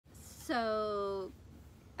So,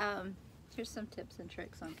 here's some tips and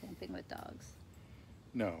tricks on camping with dogs.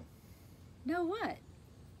 No. No what?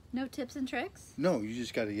 No tips and tricks? No, you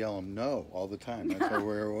just got to yell them no all the time. That's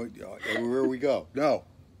everywhere we go. No,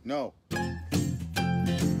 no.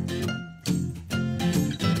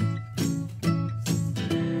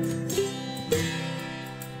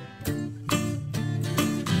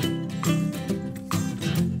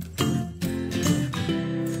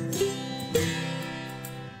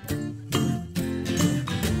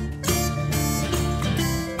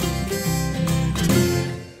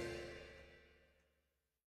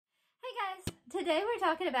 Today we're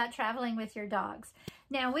talking about traveling with your dogs.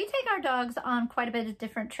 Now we take our dogs on quite a bit of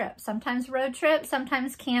different trips, sometimes road trips,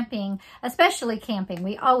 sometimes camping, especially camping.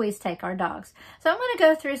 We always take our dogs. So I'm going to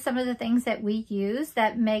go through some of the things that we use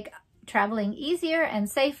that make traveling easier and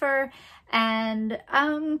safer and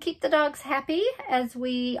keep the dogs happy as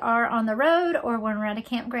we are on the road or when we're at a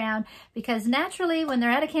campground, because naturally when they're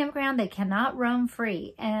at a campground they cannot roam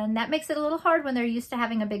free, and that makes it a little hard when they're used to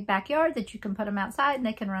having a big backyard that you can put them outside and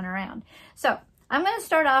they can run around. So I'm going to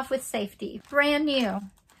start off with safety. Brand new.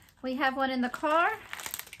 We have one in the car.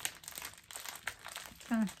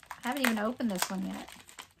 I haven't even opened this one yet.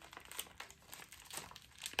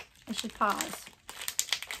 I should pause.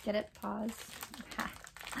 Get it? Pause.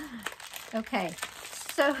 Okay,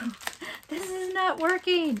 so this is not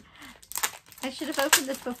working. I should have opened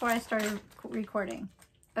this before I started recording.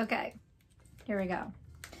 Okay, here we go.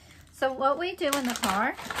 So what we do in the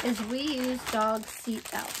car is we use dog seat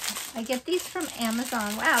belts. I get these from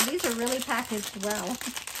Amazon. Wow, these are really packaged well.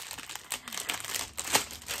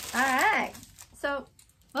 All right, so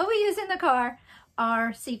what we use in the car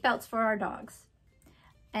are seat belts for our dogs.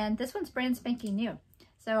 And this one's brand spanking new.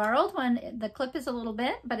 So our old one, the clip is a little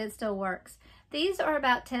bent, but it still works. These are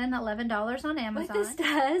about $10, $11 on Amazon. What this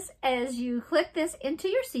does is you clip this into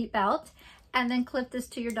your seatbelt and then clip this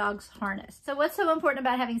to your dog's harness. So what's so important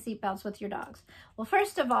about having seatbelts with your dogs? Well,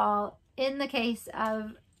 first of all, in the case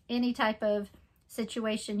of any type of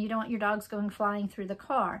situation, you don't want your dogs going flying through the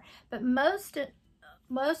car. But most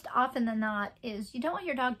often than not is you don't want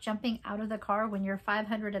your dog jumping out of the car when you're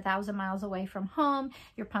 500, 1,000 miles away from home,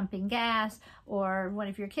 you're pumping gas, or one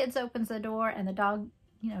of your kids opens the door and the dog,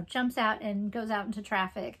 jumps out and goes out into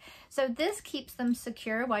traffic. So this keeps them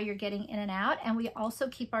secure while you're getting in and out. And we also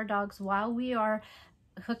keep our dogs while we are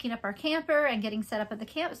hooking up our camper and getting set up at the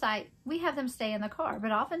campsite. We have them stay in the car,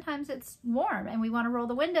 but oftentimes it's warm and we want to roll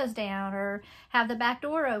the windows down or have the back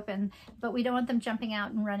door open, but we don't want them jumping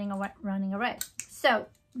out and running away. So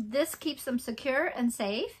this keeps them secure and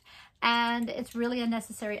safe, and it's really a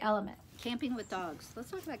necessary element. Camping with dogs.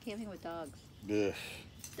 Let's talk about camping with dogs. Ugh.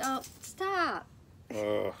 Oh, stop.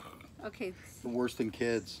 Ugh. Okay. They're worse than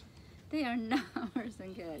kids. They are not worse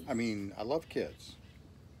than kids. I mean, I love kids.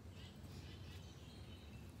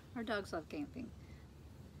 Our dogs love camping.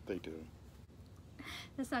 They do.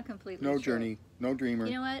 That's not completely No true. Journey, no Dreamer.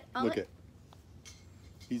 You know what? Look it.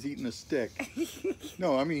 He's eating a stick.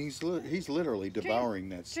 No, I mean, he's literally devouring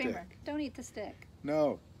that stick. Dreamer, don't eat the stick.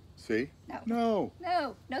 No. See? No. No.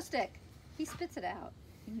 No, no stick. He spits it out.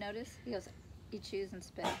 You notice? He goes, he chews and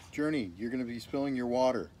spits. Journey, you're going to be spilling your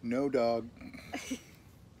water. No, dog.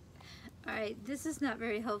 All right, this is not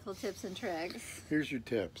very helpful tips and tricks. Here's your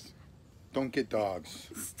tips. Don't get dogs.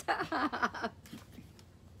 Stop.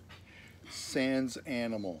 Sans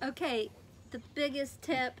animal. Okay, the biggest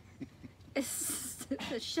tip is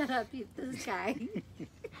to shut up, this guy.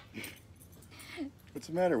 What's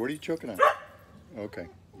the matter? What are you choking on? Okay.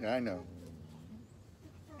 Yeah, I know.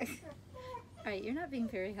 All right, you're not being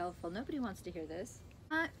very helpful. Nobody wants to hear this.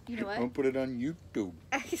 You know what? Don't put it on YouTube.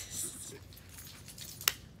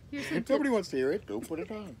 Nobody Nobody wants to hear it. Don't put it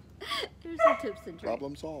on. Here's some tips and tricks.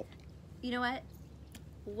 Problem solved. You know what?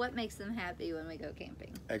 What makes them happy when we go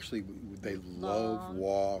camping? Actually, they love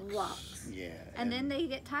walks. Walks. Yeah. And then they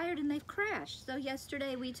get tired and they've crashed. So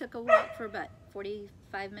yesterday we took a walk for about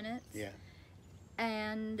 45 minutes. Yeah.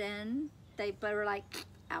 And then they were like,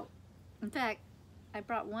 out. In fact, I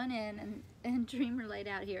brought one in and Dreamer laid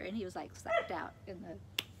out here and he was like sucked out in the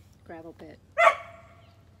gravel pit.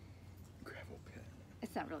 Gravel pit.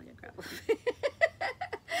 It's not really a gravel pit.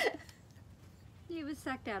 He was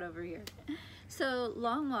sucked out over here. So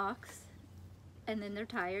long walks, and then they're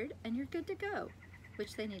tired, and you're good to go.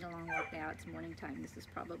 Which they need a long walk now. It's morning time. This is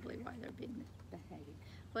probably why they're being behaving.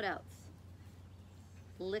 What else?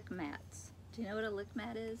 Lick mats. Do you know what a lick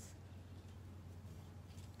mat is?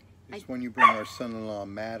 It's when you bring our son-in-law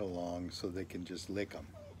Matt along so they can just lick them.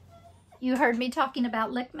 You heard me talking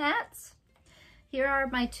about lick mats? Here are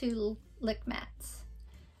my two lick mats.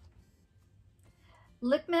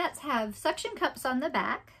 Lick mats have suction cups on the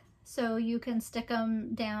back, So you can stick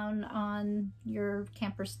them down on your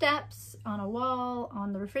camper steps, on a wall,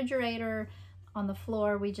 on the refrigerator, on the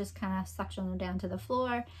floor. We just kind of suction them down to the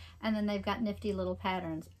floor, and then they've got nifty little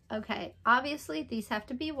patterns. Okay, obviously these have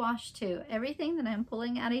to be washed too. Everything that I'm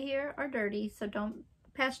pulling out of here are dirty, so don't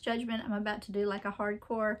pass judgment. I'm about to do like a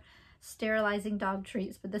hardcore sterilizing dog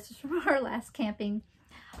treats, but this is from our last camping.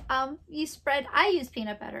 I use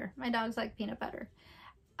peanut butter. My dogs like peanut butter.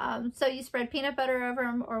 So you spread peanut butter over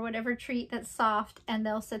them or whatever treat that's soft, and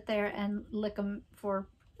they'll sit there and lick them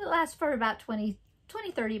it lasts for about 20,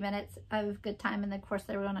 30 minutes of good time. And of course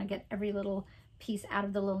they're gonna get every little piece out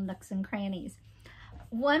of the little nooks and crannies.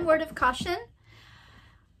 One word of caution,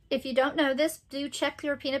 if you don't know this, do check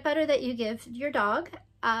your peanut butter that you give your dog.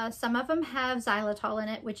 Some of them have xylitol in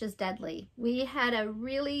it, which is deadly. We had a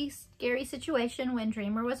really scary situation when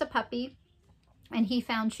Dreamer was a puppy, and he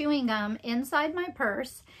found chewing gum inside my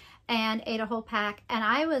purse and ate a whole pack. And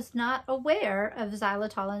I was not aware of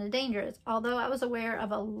xylitol and the dangers, although I was aware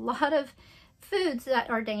of a lot of foods that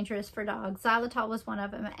are dangerous for dogs. Xylitol was one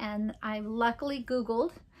of them, and I luckily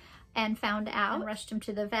Googled and found out and rushed him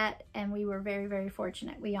to the vet, and we were very, very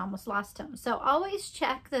fortunate. We almost lost him. So always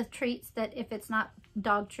check the treats, that if it's not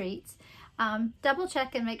dog treats, double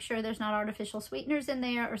check and make sure there's not artificial sweeteners in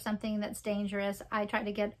there or something that's dangerous. I try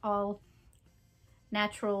to get all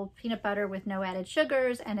natural peanut butter with no added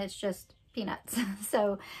sugars, and it's just peanuts.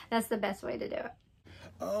 So that's the best way to do it.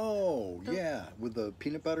 Oh, yeah, with the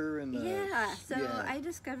peanut butter and the... Yeah, so I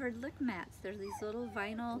discovered lick mats. They're these little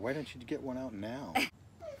vinyl... Why don't you get one out now?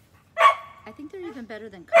 I think they're even better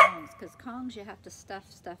than Kongs, because Kongs you have to stuff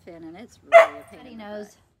stuff in, and it's really a pain in the butt. Everybody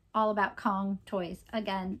knows all about Kong toys.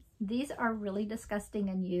 Again, these are really disgusting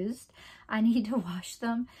and used. I need to wash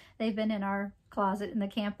them. They've been in our closet in the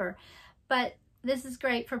camper. But this is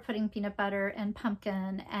great for putting peanut butter and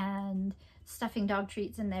pumpkin and stuffing dog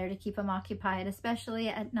treats in there to keep them occupied, especially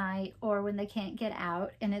at night or when they can't get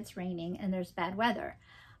out and it's raining and there's bad weather.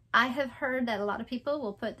 I have heard that a lot of people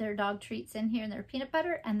will put their dog treats in here in their peanut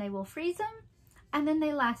butter and they will freeze them, and then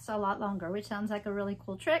they last a lot longer, which sounds like a really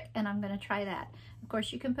cool trick, and I'm going to try that. Of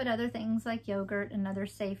course, you can put other things like yogurt and other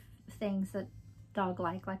safe things that dog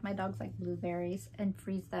like my dogs like blueberries, and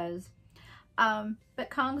freeze those. But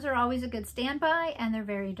Kongs are always a good standby, and they're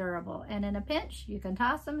very durable, and in a pinch you can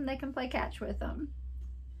toss them and they can play catch with them.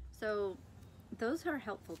 So those are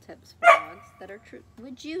helpful tips for dogs that are true.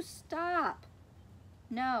 Would you stop?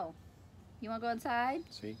 No. You want to go inside?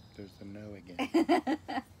 See, there's the no again.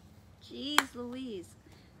 Jeez Louise.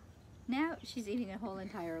 Now she's eating a whole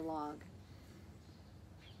entire log.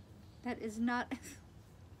 That is not...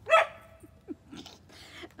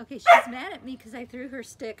 Okay, she's mad at me because I threw her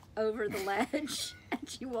stick over the ledge and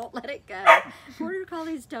she won't let it go. Border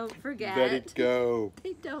Collies don't forget. Let it go.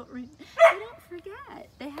 They don't forget.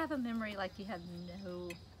 They have a memory like you have no...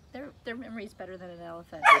 Their memory is better than an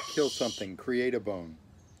elephant. Kill something. Create a bone.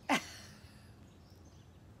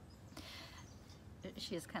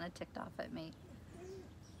 She is kind of ticked off at me.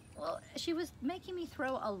 Well, she was making me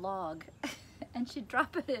throw a log and she'd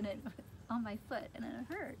drop it in it on my foot and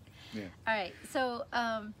it hurt. Yeah. All right, so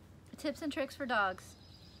tips and tricks for dogs.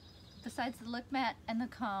 Besides the lick mat and the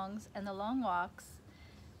Kongs and the long walks,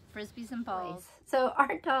 frisbees and balls. So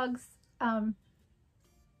our dogs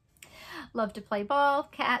love to play ball,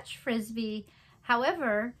 catch, frisbee.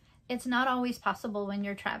 However, it's not always possible when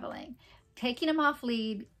you're traveling. Taking them off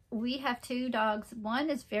lead, we have two dogs. One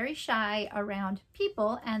is very shy around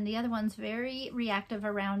people, and the other one's very reactive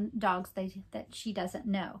around dogs that she doesn't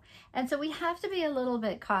know. And so we have to be a little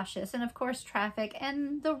bit cautious. And of course, traffic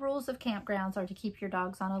and the rules of campgrounds are to keep your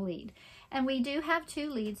dogs on a lead. And we do have two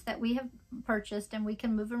leads that we have purchased, and we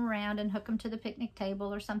can move them around and hook them to the picnic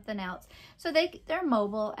table or something else. So they're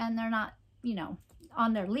mobile, and they're not, you know,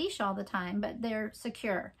 on their leash all the time, but they're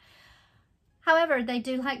secure. However, they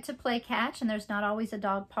do like to play catch, and there's not always a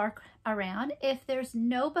dog park around. If there's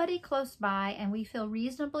nobody close by and we feel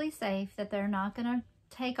reasonably safe that they're not going to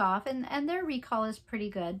take off, and their recall is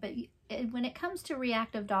pretty good, but when it comes to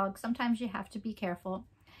reactive dogs, sometimes you have to be careful.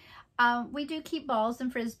 We do keep balls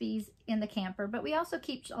and frisbees in the camper, but we also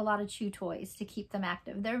keep a lot of chew toys to keep them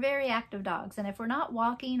active. They're very active dogs, and if we're not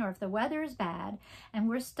walking or if the weather is bad and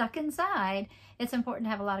we're stuck inside, it's important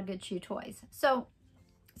to have a lot of good chew toys. So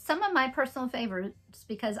some of my personal favorites,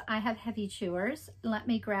 because I have heavy chewers, let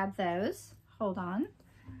me grab those. Hold on.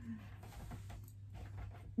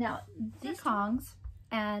 Now, these Kongs,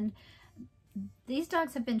 and these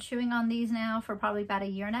dogs have been chewing on these now for probably about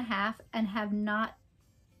 1.5 years and have not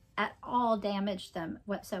at all damaged them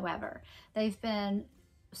whatsoever. They've been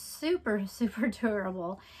super, super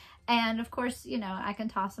durable. And of course, you know, I can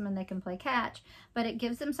toss them and they can play catch, but it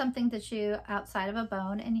gives them something to chew outside of a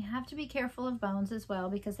bone. And you have to be careful of bones as well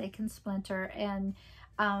because they can splinter, and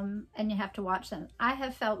you have to watch them. I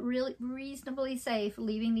have felt really reasonably safe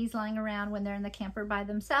leaving these lying around when they're in the camper by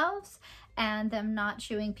themselves and them not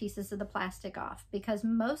chewing pieces of the plastic off, because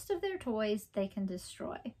most of their toys they can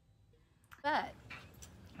destroy. But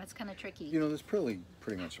that's kind of tricky. You know, this pretty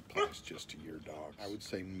much applies just to your dog. I would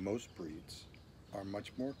say most breeds are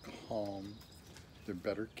much more calm. They're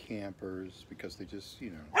better campers because they just, you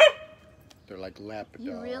know, they're like lap dogs.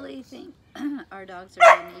 You really think our dogs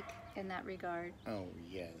are unique in that regard? Oh,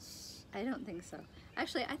 yes. I don't think so.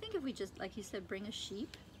 Actually, I think if we just, like you said, bring a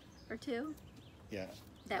sheep or two, Yeah.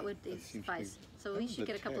 that would be suffice. So we should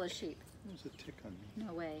get a couple of sheep. There's a tick on me.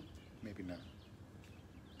 No way. Maybe not.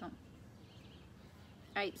 Don't.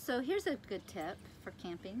 All right, so here's a good tip for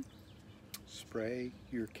camping. Spray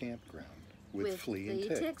your campground with flea and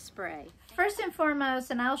tick spray. First and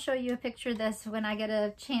foremost, and I'll show you a picture of this when I get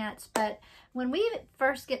a chance, but when we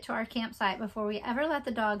first get to our campsite, before we ever let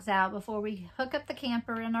the dogs out, before we hook up the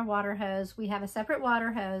camper in our water hose, we have a separate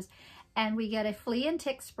water hose, and we get a flea and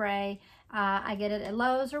tick spray. I get it at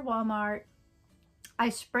Lowe's or Walmart. I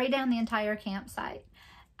spray down the entire campsite.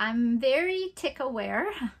 I'm very tick aware.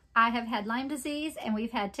 I have had Lyme disease, and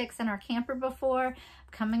we've had ticks in our camper before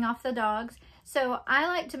coming off the dogs. So I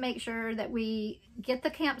like to make sure that we get the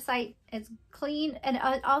campsite as clean, and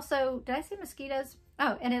also, did I say mosquitoes?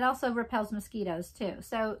 Oh, and it also repels mosquitoes too.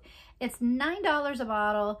 So it's $9 a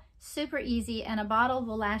bottle, super easy, and a bottle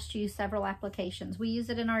will last you several applications. We use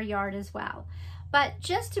it in our yard as well. But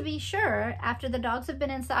just to be sure, after the dogs have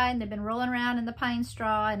been inside and they've been rolling around in the pine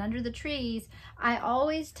straw and under the trees, I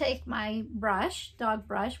always take my brush, dog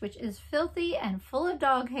brush, which is filthy and full of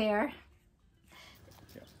dog hair.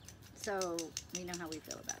 So we know how we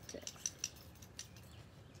feel about ticks.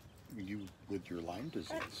 You with your Lyme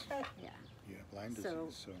disease. Yeah. You have Lyme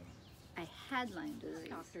disease, so. I had Lyme disease,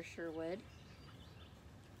 Dr. Sherwood.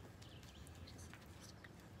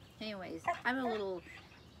 Anyways, I'm a little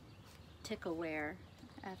tick aware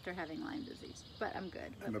after having Lyme disease, but I'm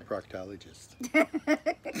good. I'm a proctologist.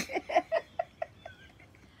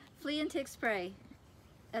 Flea and tick spray.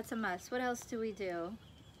 That's a must. What else do we do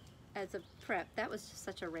as a prep? That was just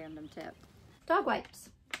such a random tip. Dog wipes.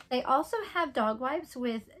 They also have dog wipes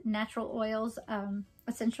with natural oils,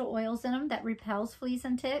 essential oils in them that repels fleas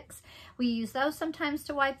and ticks. We use those sometimes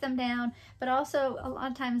to wipe them down, but also a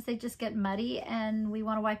lot of times they just get muddy and we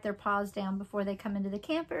want to wipe their paws down before they come into the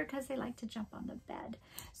camper because they like to jump on the bed.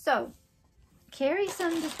 So carry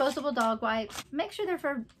some disposable dog wipes. Make sure they're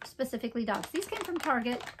for specifically dogs. These came from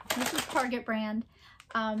Target. This is Target brand.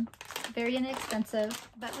 Very inexpensive,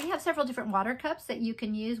 but we have several different water cups that you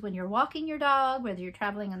can use when you're walking your dog, whether you're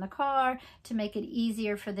traveling in the car, to make it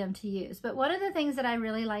easier for them to use. But one of the things that I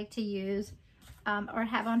really like to use or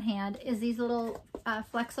have on hand is these little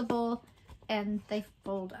flexible, and they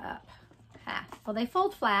fold up. Well, they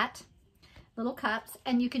fold flat, little cups,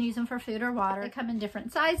 and you can use them for food or water. They come in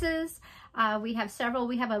different sizes. We have several.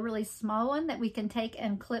 We have a really small one that we can take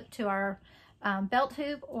and clip to our belt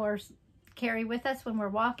hoop or carry with us when we're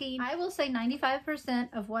walking. I will say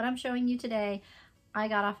 95% of what I'm showing you today I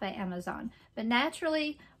got off of Amazon, but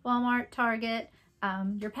naturally Walmart, Target,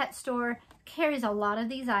 your pet store carries a lot of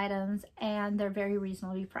these items and they're very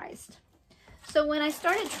reasonably priced. So when I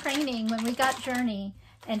started training, when we got Journey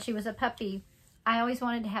and she was a puppy, I always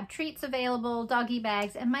wanted to have treats available, doggy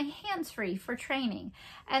bags, and my hands free for training.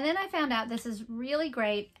 And then I found out this is really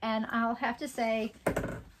great, and I'll have to say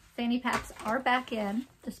fanny packs are back in,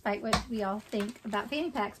 despite what we all think about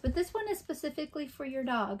fanny packs, but this one is specifically for your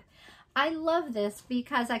dog. I love this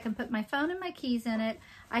because I can put my phone and my keys in it.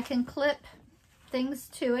 I can clip things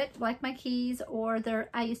to it, like my keys, or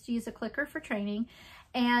I used to use a clicker for training,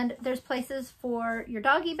 and there's places for your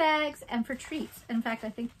doggy bags and for treats. In fact, I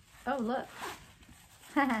think, oh look,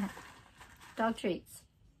 dog treats.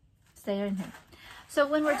 Stay in here. So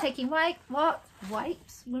when we're taking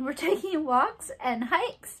when we're taking walks and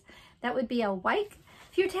hikes, that would be a wipe.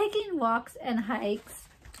 If you're taking walks and hikes,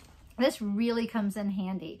 this really comes in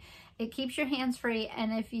handy. It keeps your hands free,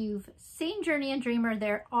 and if you've seen Journey and Dreamer,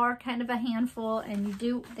 there are kind of a handful, and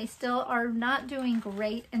they still are not doing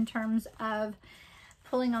great in terms of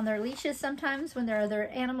pulling on their leashes sometimes when there are other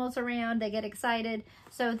animals around. They get excited.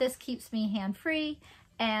 So this keeps me hand free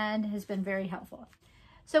and has been very helpful.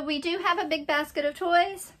 So we do have a big basket of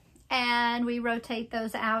toys, and we rotate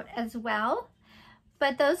those out as well.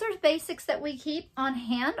 But those are basics that we keep on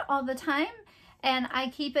hand all the time, and I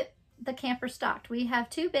keep the camper stocked. We have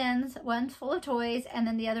 2 bins, one's full of toys, and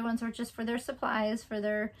then the other ones are just for their supplies, for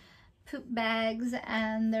their poop bags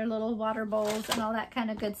and their little water bowls and all that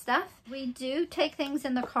kind of good stuff. We do take things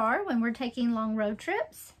in the car when we're taking long road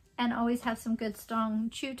trips and always have some good strong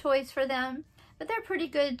chew toys for them. But they're pretty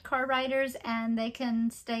good car riders and they can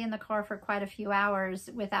stay in the car for quite a few hours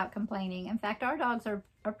without complaining. In fact, our dogs are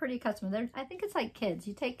pretty accustomed. I think it's like kids.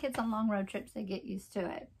 You take kids on long road trips, they get used to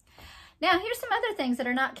it. Now, here's some other things that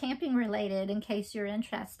are not camping related in case you're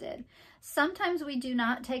interested. Sometimes we do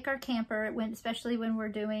not take our camper, especially when we're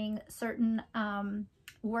doing certain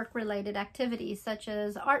work-related activities, such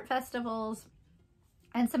as art festivals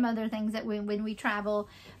and some other things that when we travel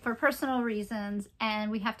for personal reasons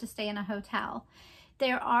and we have to stay in a hotel.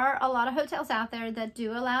 There are a lot of hotels out there that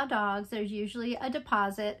do allow dogs. There's usually a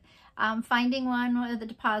deposit. Finding one where the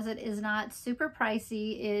deposit is not super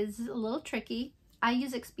pricey is a little tricky. I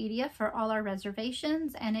use Expedia for all our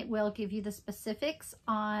reservations, and it will give you the specifics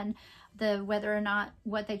on whether or not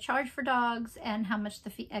what they charge for dogs and how much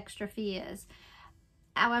the extra fee is.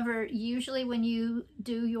 However, usually when you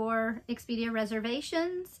do your Expedia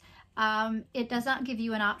reservations, it does not give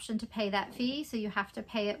you an option to pay that fee, so you have to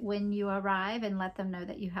pay it when you arrive and let them know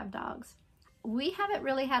that you have dogs. We haven't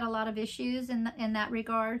really had a lot of issues in that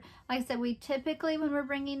regard. Like I said, we typically, when we're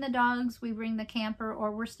bringing the dogs, we bring the camper,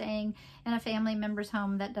 or we're staying in a family member's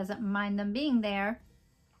home that doesn't mind them being there.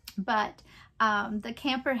 But the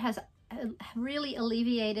camper has really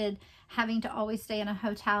alleviated having to always stay in a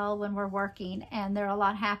hotel when we're working, and they're a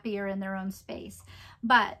lot happier in their own space.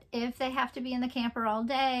 But if they have to be in the camper all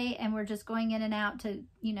day and we're just going in and out to,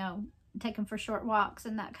 you know, take them for short walks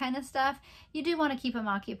and that kind of stuff, you do want to keep them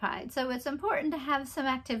occupied. So it's important to have some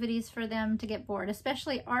activities for them to get bored,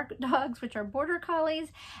 especially our dogs, which are border collies,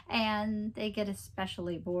 and they get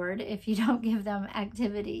especially bored if you don't give them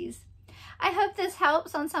activities. I hope this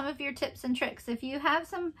helps on some of your tips and tricks. If you have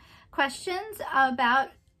some questions about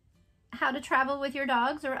how to travel with your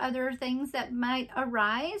dogs or other things that might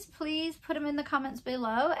arise, please put them in the comments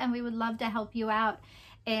below, and we would love to help you out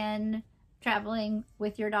in traveling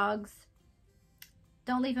with your dogs.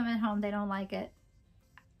 Don't leave them at home. They don't like it.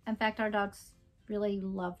 In fact, our dogs really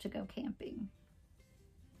love to go camping.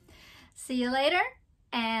 See you later,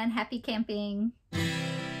 and happy camping.